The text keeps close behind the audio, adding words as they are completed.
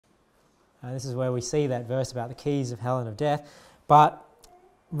This is where we see that verse about the keys of hell and of death. But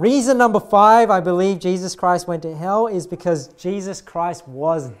reason number 5, I believe Jesus Christ went to hell, is because Jesus Christ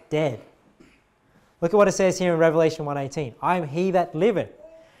was dead. Look at what it says here in Revelation 1:18. I am he that liveth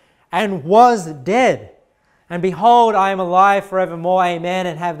and was dead. And behold, I am alive forevermore, amen,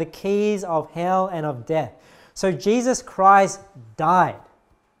 and have the keys of hell and of death. So Jesus Christ died,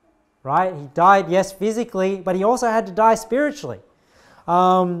 right? He died, yes, physically, but he also had to die spiritually.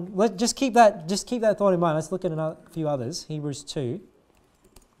 Let's just keep that thought in mind. Let's look at a few others. Hebrews 2,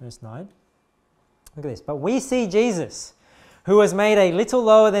 verse 9. Look at this. But we see Jesus, who was made a little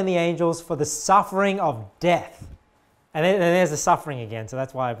lower than the angels for the suffering of death. And there's the suffering again, so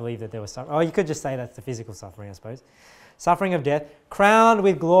that's why I believe that there was suffering. Oh, you could just say that's the physical suffering, I suppose. Suffering of death, crowned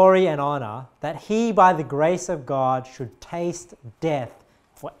with glory and honor, that he, by the grace of God, should taste death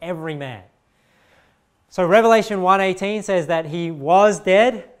for every man. So Revelation 1:18 says that he was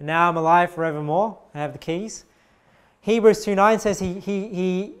dead, now I'm alive forevermore. I have the keys. Hebrews 2:9 says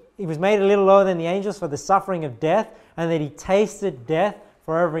he was made a little lower than the angels for the suffering of death, and that he tasted death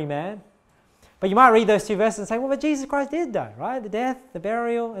for every man. But you might read those two verses and say, well, but Jesus Christ did die, right? The death, the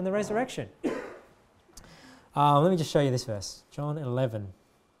burial, and the resurrection. Let me just show you this verse. John 11:25.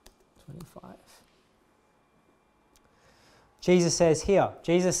 Jesus says here,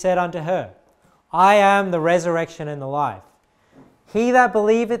 Jesus said unto her, I am the resurrection and the life. He that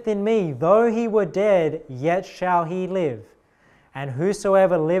believeth in me, though he were dead, yet shall he live. And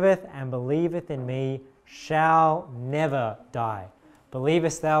whosoever liveth and believeth in me shall never die.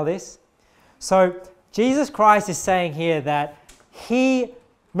 Believest thou this? So Jesus Christ is saying here that we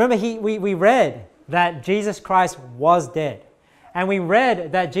read that Jesus Christ was dead. And we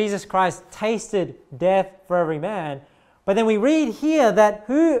read that Jesus Christ tasted death for every man. But then we read here that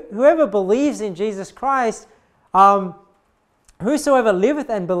whoever believes in Jesus Christ, whosoever liveth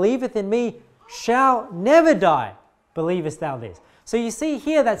and believeth in me shall never die. Believest thou this? So you see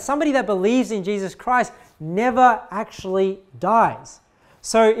here that somebody that believes in Jesus Christ never actually dies.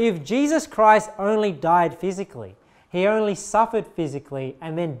 So if Jesus Christ only died physically, he only suffered physically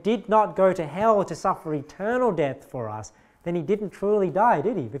and then did not go to hell to suffer eternal death for us, then he didn't truly die,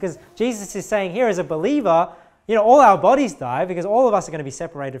 did he? Because Jesus is saying here as a believer, you know, all our bodies die because all of us are going to be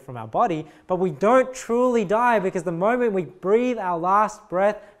separated from our body, but we don't truly die because the moment we breathe our last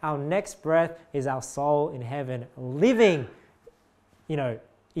breath, our next breath is our soul in heaven living, you know,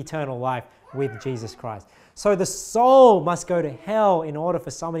 eternal life with Jesus Christ. So the soul must go to hell in order for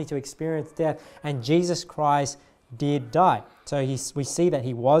somebody to experience death, and Jesus Christ did die. So we see that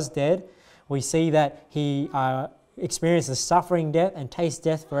he was dead. We see that he experienced the suffering death and taste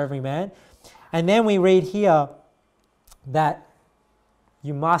death for every man. And then we read here that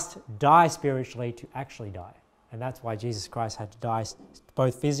you must die spiritually to actually die. And that's why Jesus Christ had to die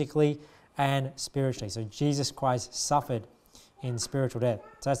both physically and spiritually. So Jesus Christ suffered in spiritual death.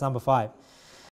 So that's number 5.